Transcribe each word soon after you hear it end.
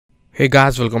Hey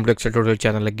guys, welcome to Excel tutorial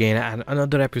channel again and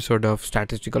another episode of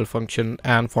statistical function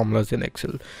and formulas in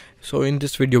Excel. So in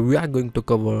this video we are going to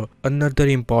cover another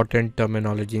important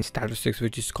terminology in statistics,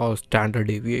 which is called standard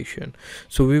deviation.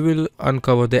 So we will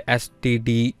uncover the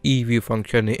stdev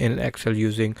function in Excel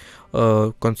using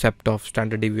a concept of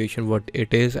standard deviation, what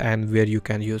it is and where you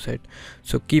can use it.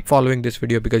 So keep following this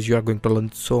video because you are going to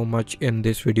learn so much in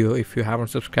this video. If you haven't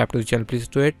subscribed to the channel, please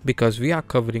do it, because we are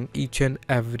covering each and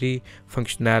every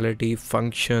functionality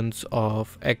functions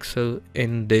of Excel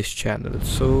in this channel.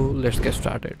 So let's get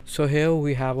started. So here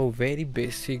we have a very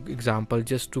basic example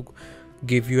just to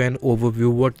give you an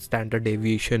overview what standard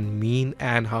deviation mean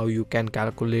and how you can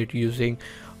calculate using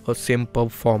a simple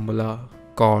formula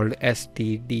called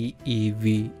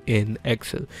stdev in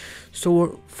Excel.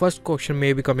 So first question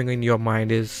may be coming in your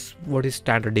mind is, what is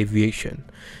standard deviation?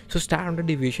 So standard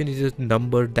deviation is a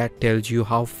number that tells you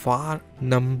how far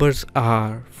numbers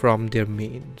are from their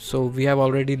mean. So we have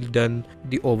already done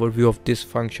the overview of this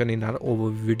function in our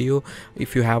overview video.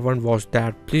 If you haven't watched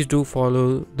that, please do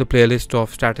follow the playlist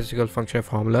of statistical function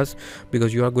formulas,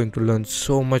 because you are going to learn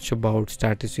so much about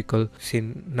statistical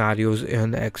scenarios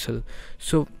in Excel.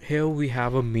 So here we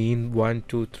have a mean 1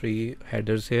 2 3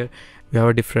 headers. Here we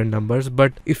have different numbers,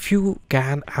 but if you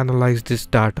can analyze this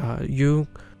data, you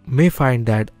may find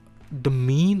that the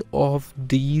mean of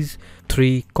these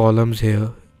three columns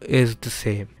here is the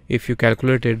same. If you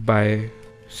calculate it by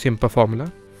simple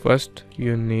formula, first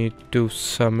you need to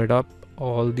sum it up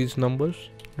all these numbers,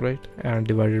 right, and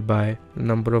divided by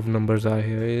number of numbers are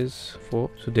here is 4.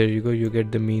 So there you go, you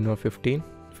get the mean of 15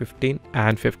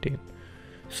 and 15.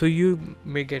 So you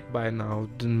may get by now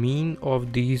the mean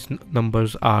of these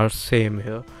numbers are same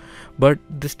here, but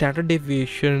the standard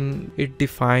deviation, it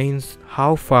defines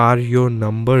how far your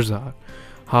numbers are,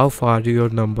 how far your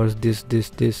numbers this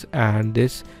and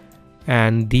this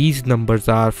and these numbers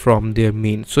are from their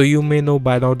mean. So you may know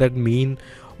by now that mean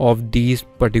of these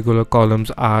particular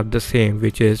columns are the same,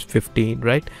 which is 15,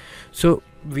 right? So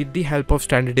with the help of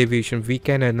standard deviation we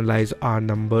can analyze our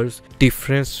numbers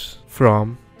difference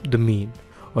from the mean,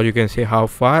 or you can say how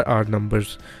far are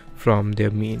numbers from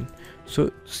their mean. So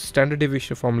standard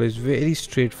deviation formula is very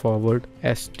straightforward.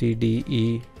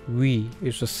 stdev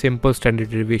is a simple standard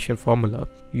deviation formula.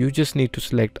 You just need to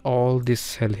select all this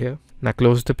cell here. Now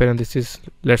close the parenthesis.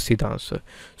 Let's see the answer.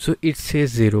 So it says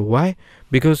 0. Why?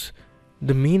 Because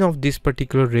the mean of this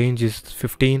particular range is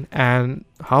 15, and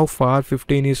how far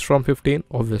 15 is from 15,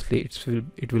 obviously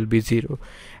it will be 0,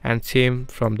 and same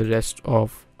from the rest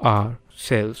of our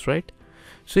cells, right?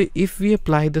 So if we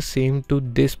apply the same to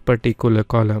this particular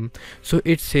column, so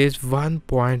it says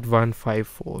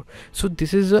 1.154. so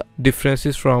this is a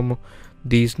differences from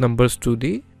these numbers to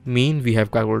the mean we have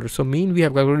calculated. So mean we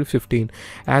have calculated 15.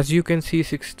 As you can see,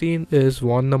 16 is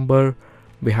one number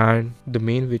behind the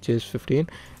mean, which is 15,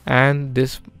 and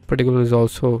this particular is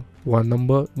also one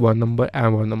number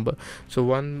and one number. So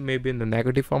one may be in the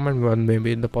negative format, one may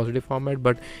be in the positive format,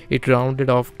 but it rounded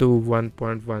off to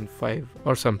 1.15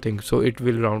 or something, so it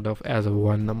will round off as a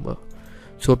one number.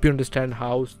 So hope you understand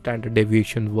how standard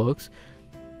deviation works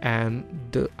and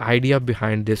the idea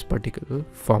behind this particular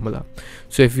formula.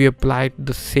 So if we apply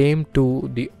the same to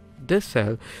this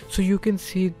cell, so you can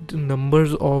see the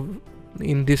numbers of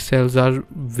in these cells are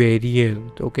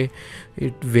variant. Okay,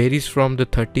 it varies from the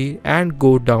 30 and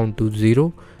go down to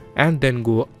 0, and then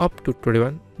go up to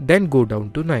 21, then go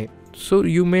down to 9. So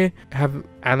you may have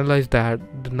analyzed that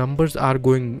the numbers are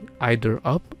going either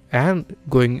up and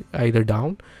going either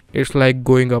down. It's like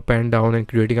going up and down and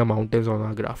creating a mountains on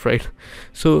our graph, right?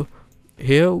 So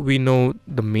here we know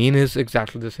the mean is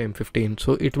exactly the same, 15,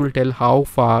 so it will tell how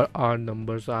far our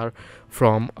numbers are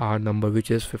from our number, which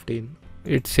is 15.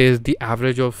 It says the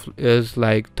average of is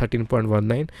like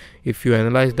 13.19. if you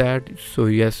analyze that, so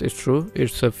yes, it's true,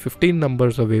 it's a 15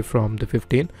 numbers away from the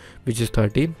 15, which is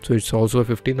 13. So it's also a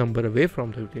 15 number away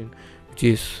from 15, which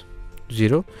is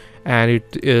 0, and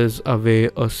it is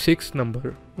away a 6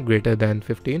 number greater than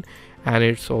 15, and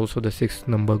it's also the 6th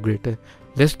number greater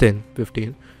less than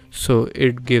 15. So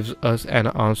it gives us an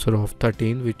answer of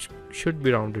 13, which should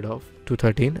be rounded off to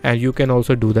 13. And you can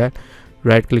also do that,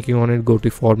 right clicking on it, go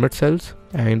to format cells,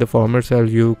 and in the format cell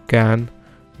you can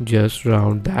just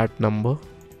round that number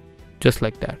just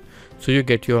like that, so you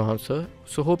get your answer.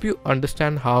 So hope you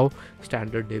understand how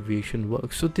standard deviation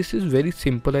works. So this is very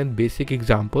simple and basic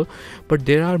example, but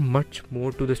there are much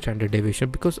more to the standard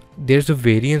deviation, because there's a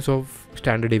variance of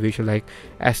standard deviation like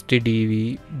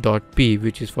stdev.p,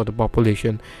 which is for the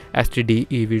population,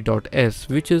 stdev.s,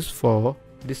 which is for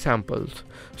the samples.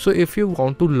 So if you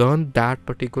want to learn that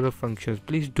particular functions,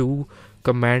 please do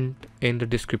comment in the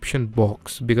description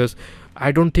box, because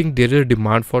I don't think there is a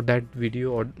demand for that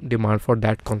video or demand for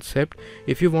that concept.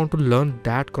 If you want to learn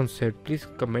that concept, please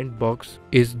comment box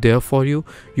is there for you.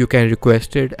 You can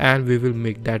request it and we will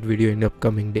make that video in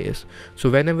upcoming days. So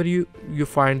whenever you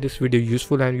find this video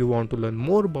useful and you want to learn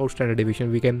more about standard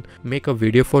deviation, we can make a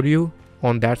video for you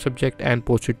on that subject and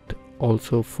post it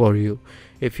also for you.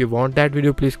 If you want that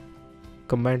video, please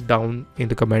comment down in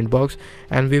the comment box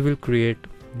and we will create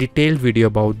detailed video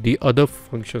about the other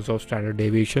functions of standard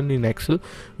deviation in Excel,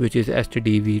 which is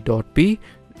stdev.p,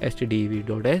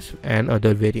 stdev.s and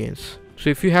other variants. So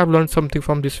if you have learned something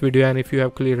from this video and if you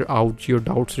have cleared out your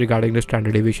doubts regarding the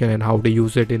standard deviation and how to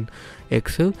use it in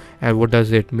Excel and what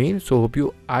does it mean, so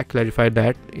hope I clarified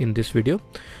that in this video.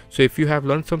 So if you have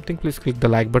learned something, please click the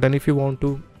like button. If you want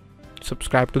to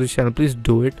subscribe to this channel, please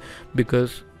do it,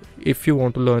 because if you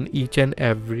want to learn each and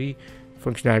every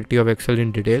functionality of Excel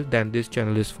in detail, then this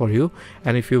channel is for you.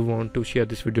 And if you want to share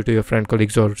this video to your friend,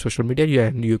 colleagues or social media,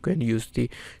 you can use the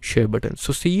share button.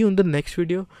 So see you in the next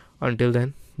video. Until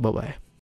then, bye bye.